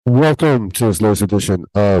Welcome to this latest edition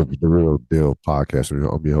of the Real Deal Podcast.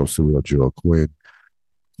 I'm your host, Surreal Joe Quinn,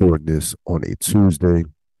 doing this on a Tuesday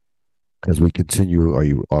as we continue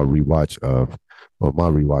our rewatch of, well, my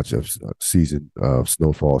rewatch of season of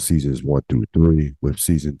Snowfall seasons 1 through 3 with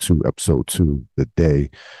season 2, episode 2, The Day.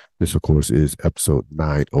 This, of course, is episode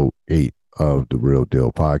 908 of the Real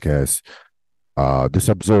Deal Podcast. This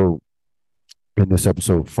episode, in this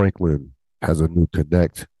episode, Franklin has a new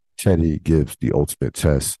connect. Teddy gives the ultimate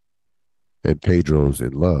test, and Pedro's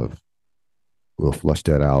in love. We'll flush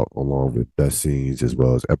that out along with best scenes as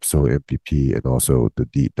well as episode MVP and also the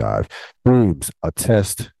deep dive. Themes, a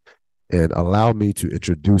test, and allow me to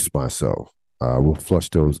introduce myself. We'll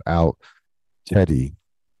flush those out. Teddy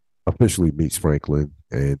officially meets Franklin,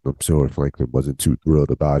 and I'm sure Franklin wasn't too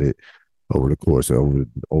thrilled about it over the course over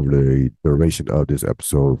the duration of this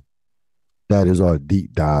episode. That is our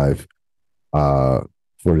deep dive uh,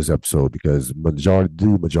 for this episode because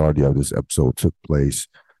the majority of this episode took place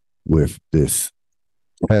with this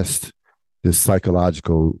test, this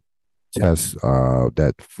psychological test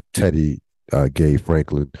that Teddy gave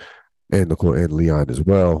Franklin and Leon as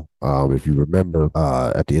well. If you remember,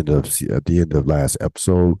 at the end of last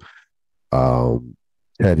episode, um,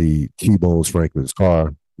 Teddy T-bones Franklin's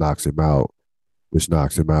car, knocks him out, which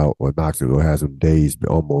knocks him out or knocks him or has him dazed,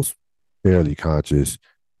 almost barely conscious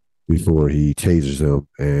before he tasers him.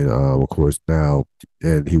 And of course, now,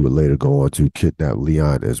 and he would later go on to kidnap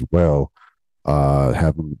Leon as well,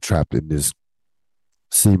 have him trapped in this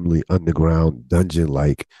seemingly underground dungeon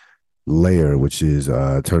like lair, which is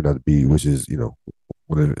turned out to be, which is,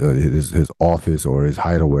 one of his office or his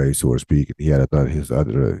hideaway, so to speak. He had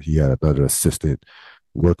another assistant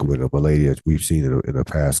working with him, a lady that we've seen in the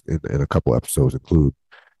past in a couple episodes, include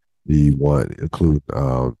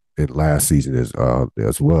in last season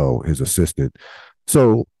as well, his assistant.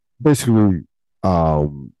 So basically,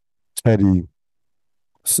 um, Teddy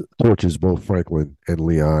tortures both Franklin and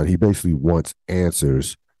Leon. He basically wants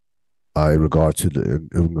answers in regard to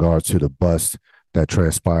the bust that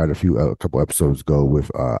transpired a couple episodes ago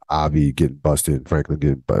with Avi getting busted and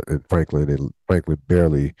Franklin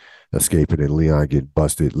barely escaping and Leon getting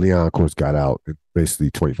busted. Leon, of course, got out in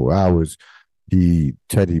basically 24 hours. Teddy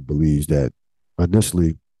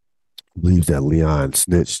initially believes that Leon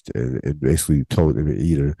snitched and basically told him to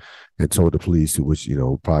eat her and told the police, which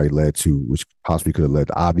which possibly could have led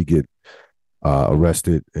to Avi get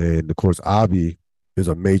arrested. And of course, Avi is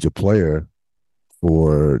a major player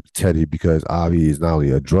for Teddy because Avi is not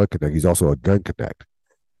only a drug connect, he's also a gun connect.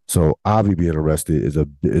 So Avi being arrested is a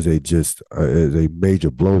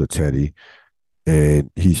major blow to Teddy,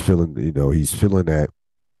 and he's feeling that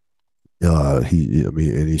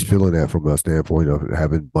he's feeling that from a standpoint of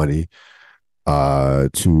having money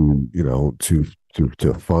to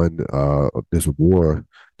fund this war,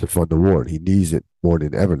 to fund the war. And he needs it more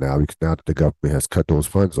than ever now because now that the government has cut those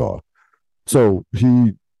funds off. So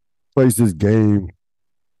he plays this game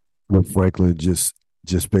with Franklin just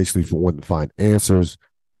basically for wanting to find answers.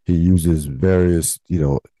 He uses various,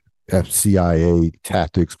 FCIA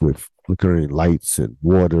tactics with flickering lights and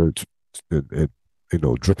water and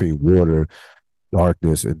dripping water,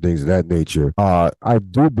 darkness, and things of that nature. I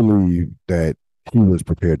do believe that he was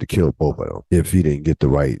prepared to kill both of them if he didn't get the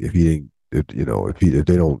right, if he didn't, if they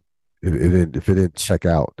don't, if it didn't check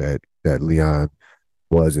out that Leon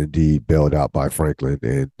was indeed bailed out by Franklin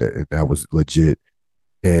and that was legit,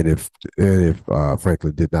 and if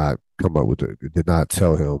Franklin did not did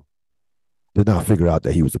not figure out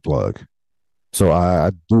that he was a plug. So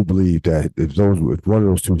I do believe that if one of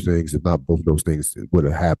those two things, if not both of those things, would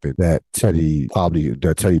have happened, that Teddy probably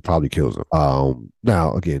kills him.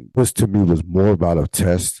 Now again, this to me was more about a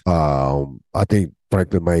test. I think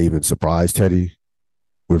Franklin may even surprise Teddy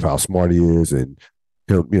with how smart he is, and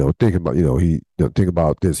think about think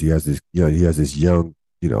about this. He has this young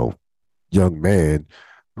man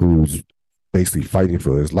who's basically fighting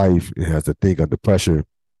for his life and has to think under pressure.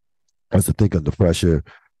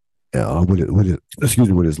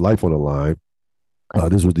 With his life on the line.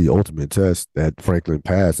 This was the ultimate test that Franklin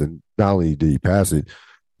passed, and not only did he pass it,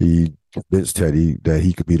 he convinced Teddy that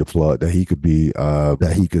he could be the plug, that he could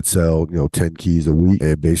sell 10 keys a week,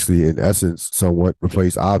 and basically, in essence, somewhat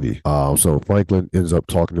replace Avi. So Franklin ends up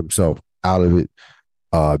talking himself out of it,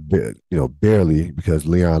 barely, because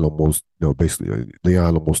Leon almost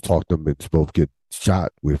talked them into both get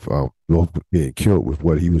shot with both being killed with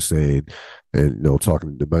what he was saying and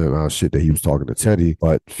talking the amount of shit that he was talking to Teddy.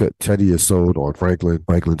 But Teddy is sold on Franklin.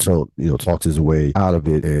 Franklin talks his way out of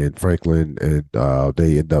it, and Franklin and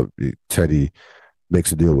they end up Teddy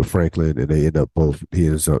makes a deal with Franklin, and they end up both. He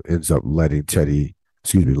ends up letting Teddy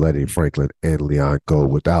letting Franklin and Leon go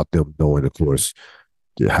without them knowing, of course,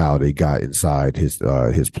 how they got inside his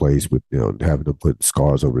place with having them put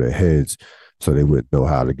scars over their heads, so they wouldn't know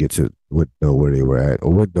how to wouldn't know where they were at,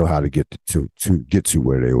 or wouldn't know how to get to get to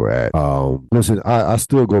where they were at. Listen, I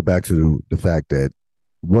still go back to the fact that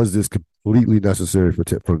was this completely necessary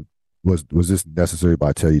was this necessary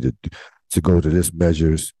by Teddy to go to this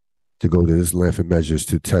measures to go to this length and measures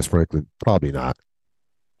to test Franklin? Probably not.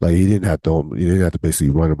 Like he didn't have to basically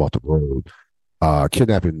run him off the road.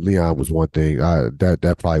 Kidnapping Leon was one thing.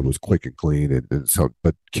 That probably was quick and clean, and so.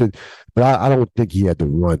 But I don't think he had to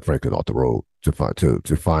run Franklin off the road to find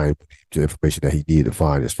the information that he needed to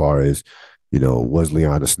find. As far as was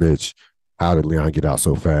Leon a snitch? How did Leon get out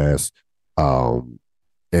so fast?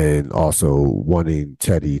 And also wanting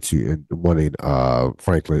Teddy and wanting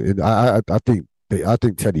Franklin. And I think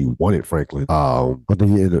Teddy wanted Franklin. I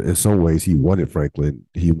think in some ways he wanted Franklin.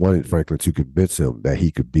 He wanted Franklin to convince him that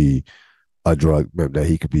he could be a drug, that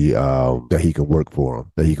he could be that he can work for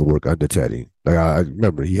him, that he can work under Teddy. Like I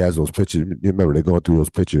remember he has those pictures. Remember they're going through those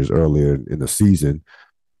pictures earlier in the season,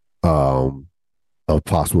 of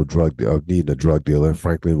possible of needing a drug dealer.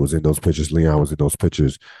 Franklin was in those pictures. Leon was in those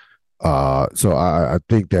pictures. So I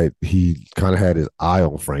think that he kind of had his eye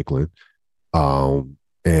on Franklin.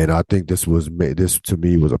 And I think this to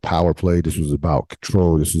me was a power play. This was about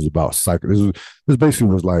control. This was about psycho. This basically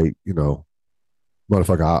was like,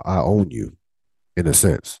 motherfucker, I own you, in a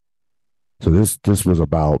sense. So this was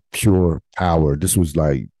about pure power. This was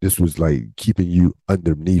like keeping you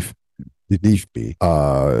beneath me.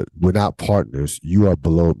 We're not partners. You are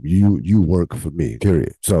below me. You work for me.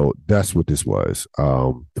 Period. So that's what this was.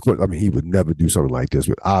 Of course, I mean, he would never do something like this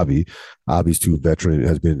with Avi. Avi's too veteran,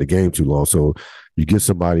 has been in the game too long. So you get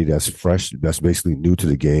somebody that's fresh, that's basically new to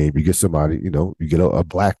the game. You get somebody, you get a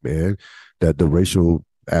black man. That the racial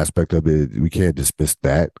aspect of it, we can't dismiss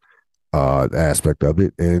that aspect of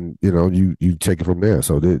it, and you take it from there.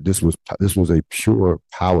 So this was a pure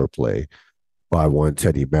power play by one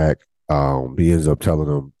Teddy Mack. He ends up telling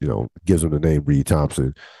him, gives him the name Reed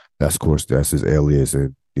Thompson. That's his alias,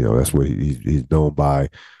 and that's what he's known by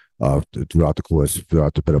throughout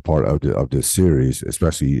the better part of this series,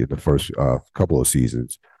 especially in the first couple of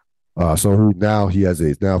seasons. So now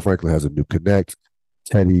Franklin has a new connect.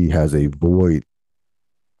 Teddy has a void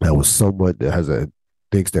that was somewhat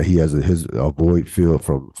thinks that he has a void filled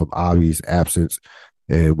from Avi's absence,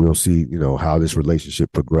 and we'll see how this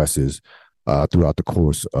relationship progresses throughout the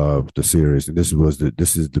course of the series. And this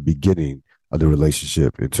is the beginning of the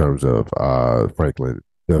relationship in terms of Franklin,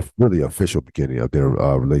 the really official beginning of their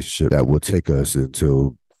relationship that will take us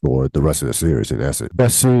into for the rest of the series. In essence,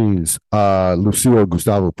 best scenes: Lucio,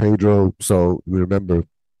 Gustavo, Pedro. So we remember.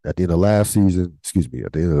 At the end of last season, at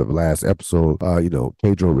the end of the last episode,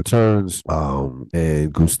 Pedro returns,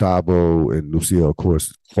 and Gustavo and Lucio, of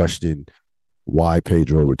course, question why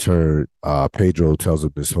Pedro returned. Pedro tells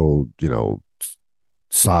him this whole,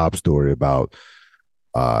 sob story about,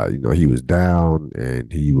 he was down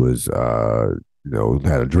and he was,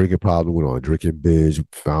 had a drinking problem, went on a drinking binge,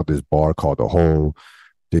 found this bar called The Hole.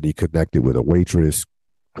 Then he connected with a waitress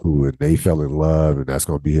and they fell in love, and that's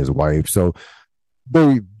going to be his wife. So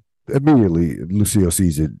they immediately, Lucio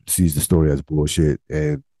sees the story as bullshit,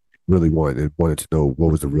 and really wanted to know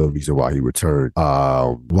what was the real reason why he returned.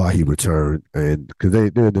 And because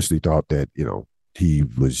they initially thought that he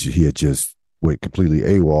had just went completely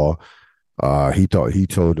AWOL. He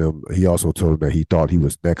also told him that he thought he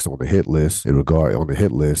was next on the hit list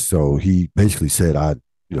So he basically said, I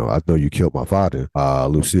know you killed my father.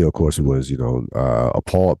 Lucio, of course, was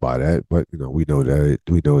appalled by that, but we know that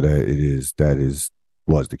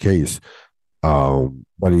was the case.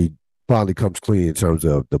 But he finally comes clean in terms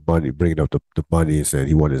of the money, bringing up the money and saying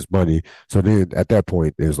he wanted his money. So then at that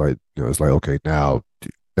point, it's like okay, now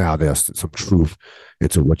there's some truth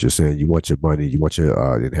into what you're saying. You want your money, you want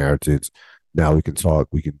your inheritance. Now we can talk.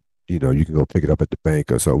 We can, you can go pick it up at the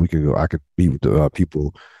bank, or so I can meet with the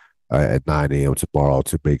people at 9 a.m. tomorrow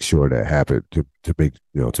to make sure that happen, to make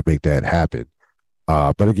that happen.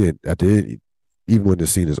 But again, at the end, even when the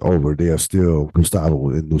scene is over, they are still, Gustavo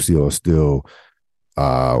and Lucio are still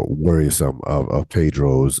worrisome of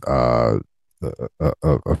Pedro's the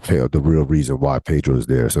real reason why Pedro is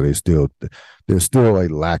there. So there's still a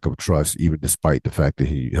lack of trust, even despite the fact that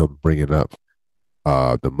him bringing up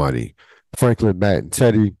the money. Franklin, Matt, and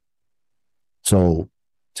Teddy. So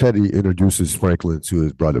Teddy introduces Franklin to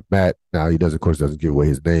his brother Matt. Now he of course doesn't give away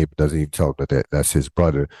his name, doesn't even tell him that's his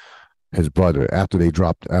brother.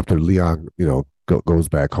 After Leon, goes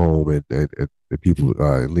back home and people,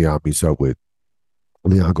 Leon meets up with,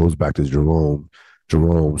 Leon goes back to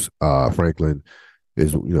Jerome's, Franklin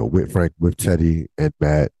is with Teddy and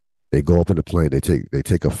Matt. They go up in the plane. They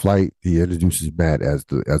take a flight. He introduces Matt as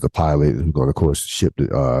the pilot who's going to, of course, ship be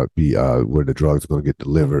where the drugs are going to get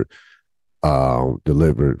delivered from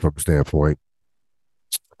the standpoint.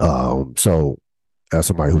 So as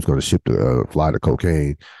somebody who's going to fly the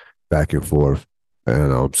cocaine back and forth.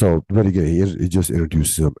 And so, but again, he just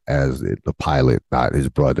introduces him as the pilot, not his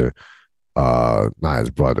brother.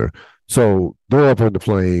 So they're up on the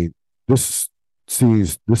plane. This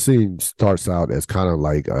scene starts out as kind of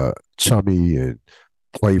like chummy and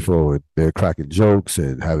playful, and they're cracking jokes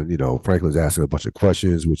and having, Franklin's asking a bunch of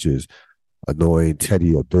questions, which is annoying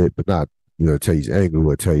Teddy a bit, but not, Teddy's angry.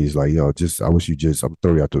 But Teddy's like, I wish I'm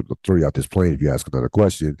throw you out this plane if you ask another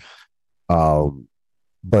question.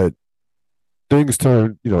 But things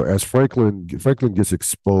turn, as Franklin gets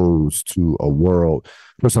exposed to a world.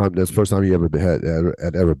 That's the first time he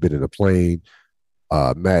had ever been in a plane.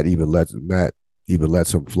 Matt even lets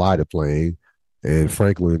him fly the plane, and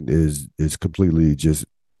Franklin is completely just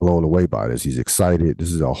blown away by this. He's excited.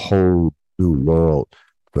 This is a whole new world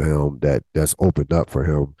for him that's opened up for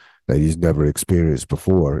him that he's never experienced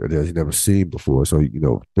before, that he's never seen before. So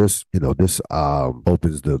this opens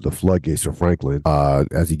the floodgates for Franklin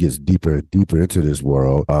as he gets deeper and deeper into this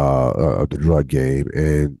world of the drug game.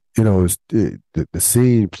 And the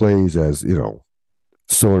scene plays as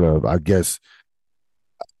sort of, I guess.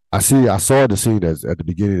 I saw the scene as at the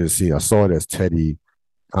beginning of the scene. I saw it as Teddy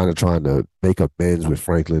kind of trying to make amends with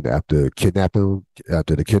Franklin after the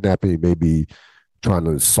kidnapping, maybe trying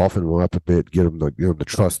to soften him up a bit, get him to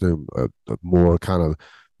trust him more, kind of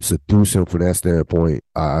seduce him from that standpoint.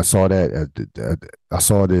 I saw that I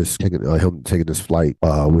saw this him taking this flight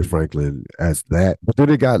with Franklin as that, but then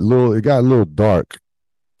it got a little dark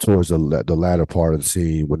towards the latter part of the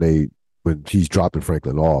scene when he's dropping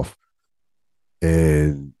Franklin off,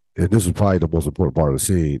 and this is probably the most important part of the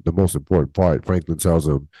scene. The most important part, Franklin tells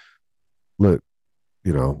him, "Look,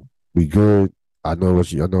 we good. I know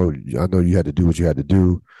you had to do what you had to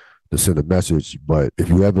do to send a message, but if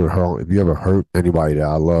you ever hurt anybody that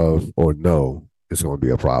I love or know, it's going to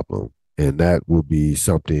be a problem, and that will be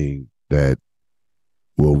something that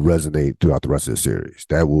will resonate throughout the rest of the series.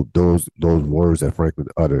 That will those words that Franklin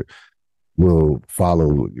uttered will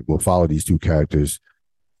follow these two characters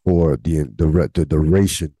for the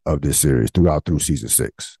duration of this series through season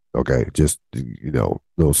 6. Okay, just no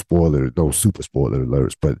super spoiler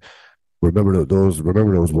alerts, but remember those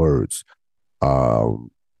words.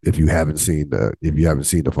 If you haven't seen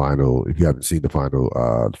the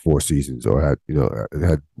final 4 seasons, or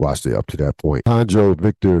had watched it up to that point. Hanjo,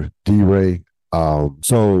 Victor, D-Ray.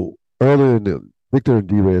 So earlier Victor and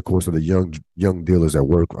D-Ray, of course, are the young dealers that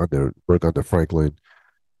work under Franklin.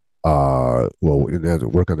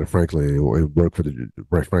 Work under Franklin or work for the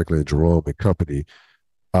Franklin and Jerome and company.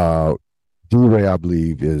 D-Ray, I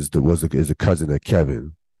believe, is a cousin of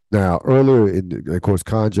Kevin. Now, earlier of course,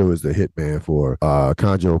 Kanjo is the hitman for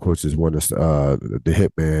Kanjo, of course, is one of the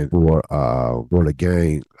hitman for the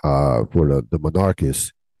gang for the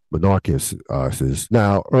monarchists.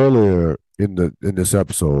 Now, earlier in this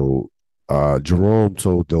episode, Jerome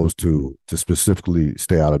told those two to specifically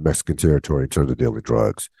stay out of Mexican territory in terms of dealing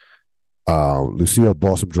drugs. Lucille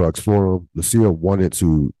bought some drugs for him. Lucille wanted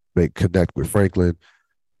to connect with Franklin,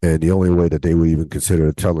 and the only way that they would even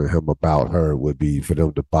consider telling him about her would be for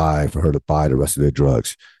her to buy the rest of their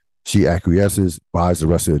drugs. She acquiesces, buys the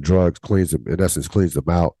rest of the drugs, cleans them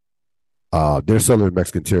out. They're selling in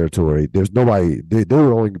Mexican territory. There's nobody. They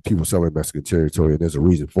were only people selling in Mexican territory, and there's a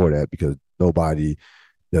reason for that, because nobody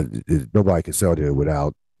can sell there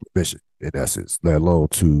without permission, in essence, let alone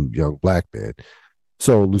 2 young black men.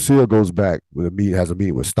 So Lucille goes back has a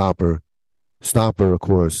meeting with Stomper. Stomper, of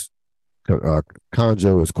course,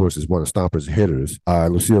 Kanjo, of course, is one of Stomper's hitters.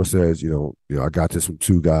 Lucille says, I got this from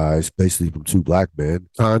 2 guys, basically from 2 black men.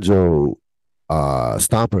 Stomper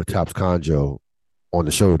taps Kanjo on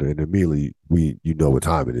the shoulder, and immediately you know what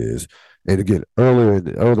time it is. And again, earlier in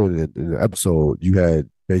the episode, you had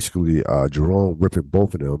basically Jerome ripping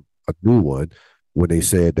both of them a new one when they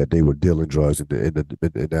said that they were dealing drugs in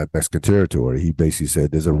that Mexican territory. He basically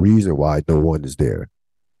said there's a reason why no one is there,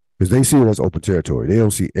 because they see it as open territory. They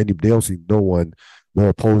don't see no one, no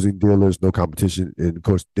opposing dealers, no competition, and of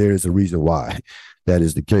course there is a reason why that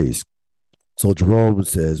is the case. So Jerome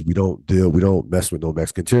says we don't mess with no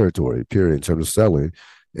Mexican territory, period, in terms of selling.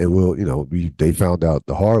 And they found out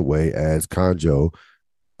the hard way, as Kanjo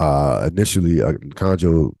initially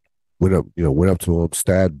Kanjo went up to him,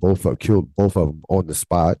 killed both of them on the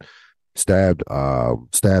spot. stabbed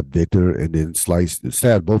Victor, and then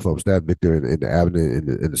stabbed both of them, stabbed Victor in the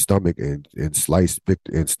abdomen, in the stomach, and sliced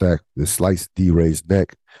Victor and sliced D-Ray's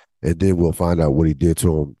neck. And then we'll find out what he did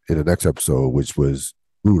to him in the next episode, which was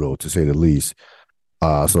brutal to say the least.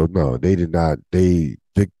 So no, they did not.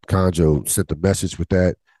 Vic Conjo sent a message with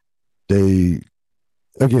that. They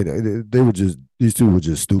again, they were just these two were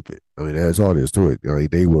just stupid. I mean, that's all there is to it.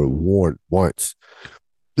 Like, they were warned once.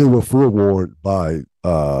 They were forewarned by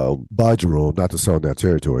Jerome not to sell in that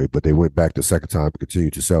territory, but they went back the second time and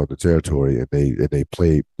continued to sell in the territory, and they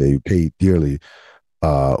paid dearly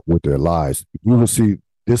with their lives. We will see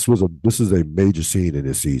this is a major scene in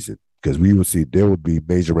this season, because we will see there will be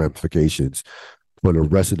major ramifications for the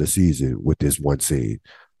rest of the season with this one scene,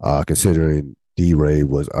 considering D-Ray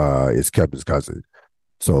is Kevin's cousin.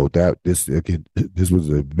 So this was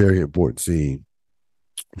a very important scene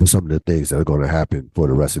for some of the things that are going to happen for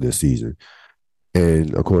the rest of this season.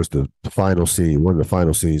 And of course, the final scene, one of the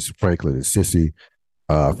final scenes, Franklin and Cissy.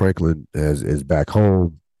 Franklin is back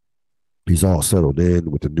home. He's all settled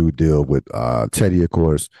in with the new deal with Teddy, of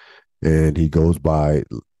course, and he goes by,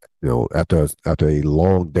 after a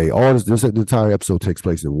long day. All this entire episode takes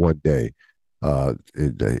place in one day.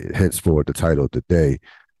 Henceforth, the title of the day.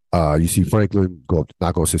 You see Franklin go up to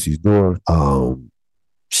knock on Cissy's door.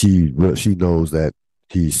 She knows that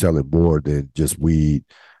he's selling more than just weed.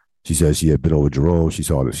 She says she had been over Jerome. She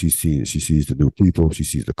sees the new people. She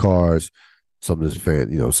sees the cars, some of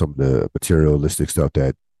the some of the materialistic stuff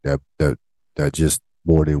that just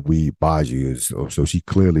more than weed buys you. So she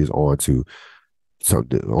clearly is on to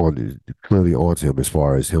him as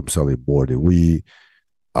far as him selling more than weed.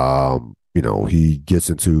 He gets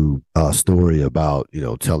into a story about,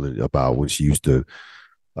 telling about when she used to,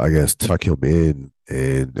 I guess, tuck him in,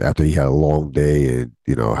 and after he had a long day, and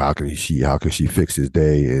how can she fix his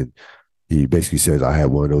day? And he basically says, I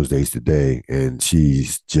had one of those days today, and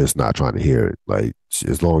she's just not trying to hear it. Like,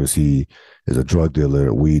 as long as he is a drug dealer,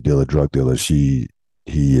 a weed dealer, drug dealer, he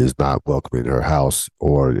is not welcome in her house,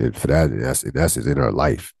 or for that, in essence, in her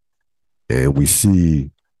life. And we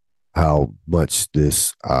see how much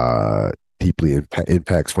this deeply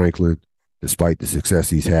impacts Franklin, despite the success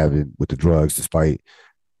he's having with the drugs, despite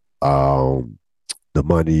the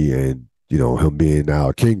money, and him being now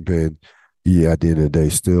a kingpin. He, at the end of the day,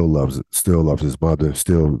 still loves his mother,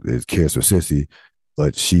 still cares for Cissy,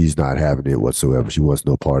 but she's not having it whatsoever. She wants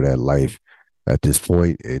no part of that life at this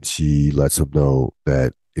point, and she lets him know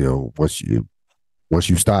that once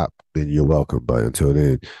you stop, then you're welcome, but until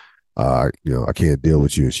then, I can't deal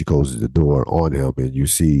with you. And she closes the door on him, and you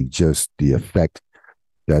see just the effect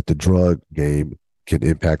that the drug game can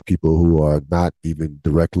impact people who are not even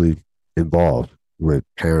directly involved, with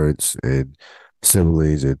parents and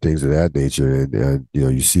siblings and things of that nature. And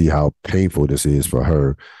you see how painful this is for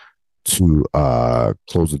her to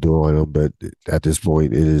close the door on him. But at this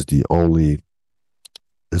point, it's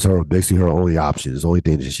basically her only option. It's the only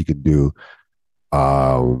thing that she can do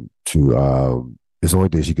it's the only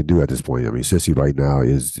thing she can do at this point. I mean, Cissy right now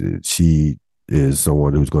is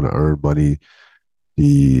someone who's going to earn money,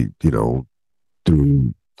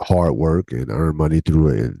 through hard work, and earn money through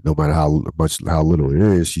it. And no matter how little it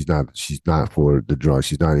is, she's not for the drug.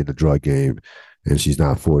 She's not in the drug game, and she's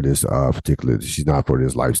not for this she's not for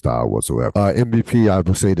this lifestyle whatsoever. MVP, I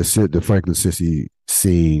would say the Franklin Cissy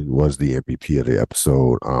scene was the MVP of the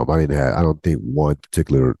episode. I don't think one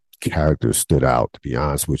particular character stood out, to be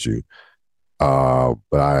honest with you.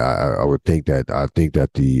 But I would think that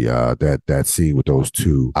that scene with those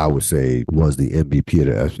two, I would say, was the MVP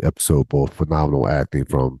of the episode. Both phenomenal acting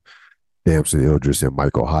from Damson Idris and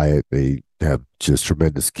Michael Hyatt. They have just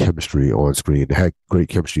tremendous chemistry on screen. They had great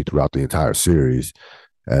chemistry throughout the entire series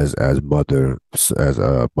as a mother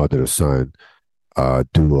to son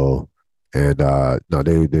duo, and no,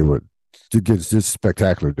 they were just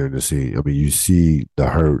spectacular during the scene. I mean, you see the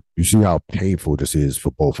hurt, you see how painful this is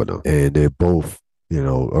for both of them, and they're both, are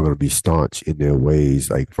going to be staunch in their ways.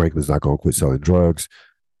 Like, Franklin's not going to quit selling drugs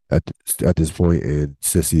at this point, and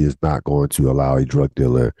Cissy is not going to allow a drug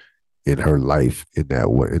dealer in her life in that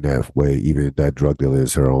way. Even if that drug dealer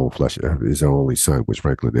is her own flesh, is her only son, which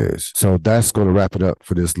Franklin is. So that's going to wrap it up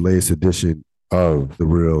for this latest edition of the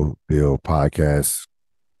Real Deal Podcast.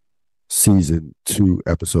 Season 2,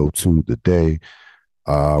 episode 2 today.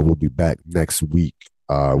 We'll be back next week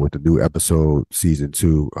with a new episode, season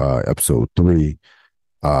 2, episode 3.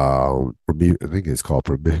 I think it's called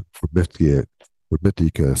Prometheus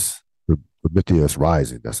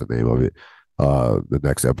Rising. That's the name of it. The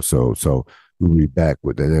next episode. So we'll be back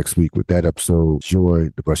with the next week with that episode. Enjoy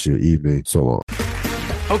the rest of your evening. So long.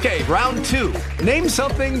 Okay, round 2. Name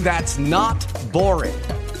something that's not boring.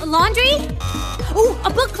 Laundry? Ooh, a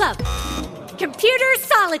book club. Computer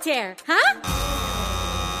solitaire, huh?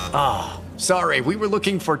 Ah, oh, sorry, we were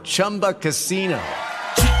looking for Chumba Casino.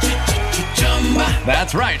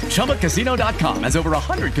 That's right, ChumbaCasino.com has over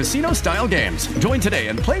 100 casino-style games. Join today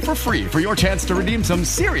and play for free for your chance to redeem some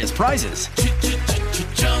serious prizes.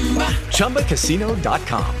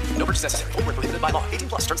 ChumbaCasino.com. No purchase necessary. Void where prohibited by law. 18+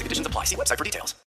 terms and conditions apply. See website for details.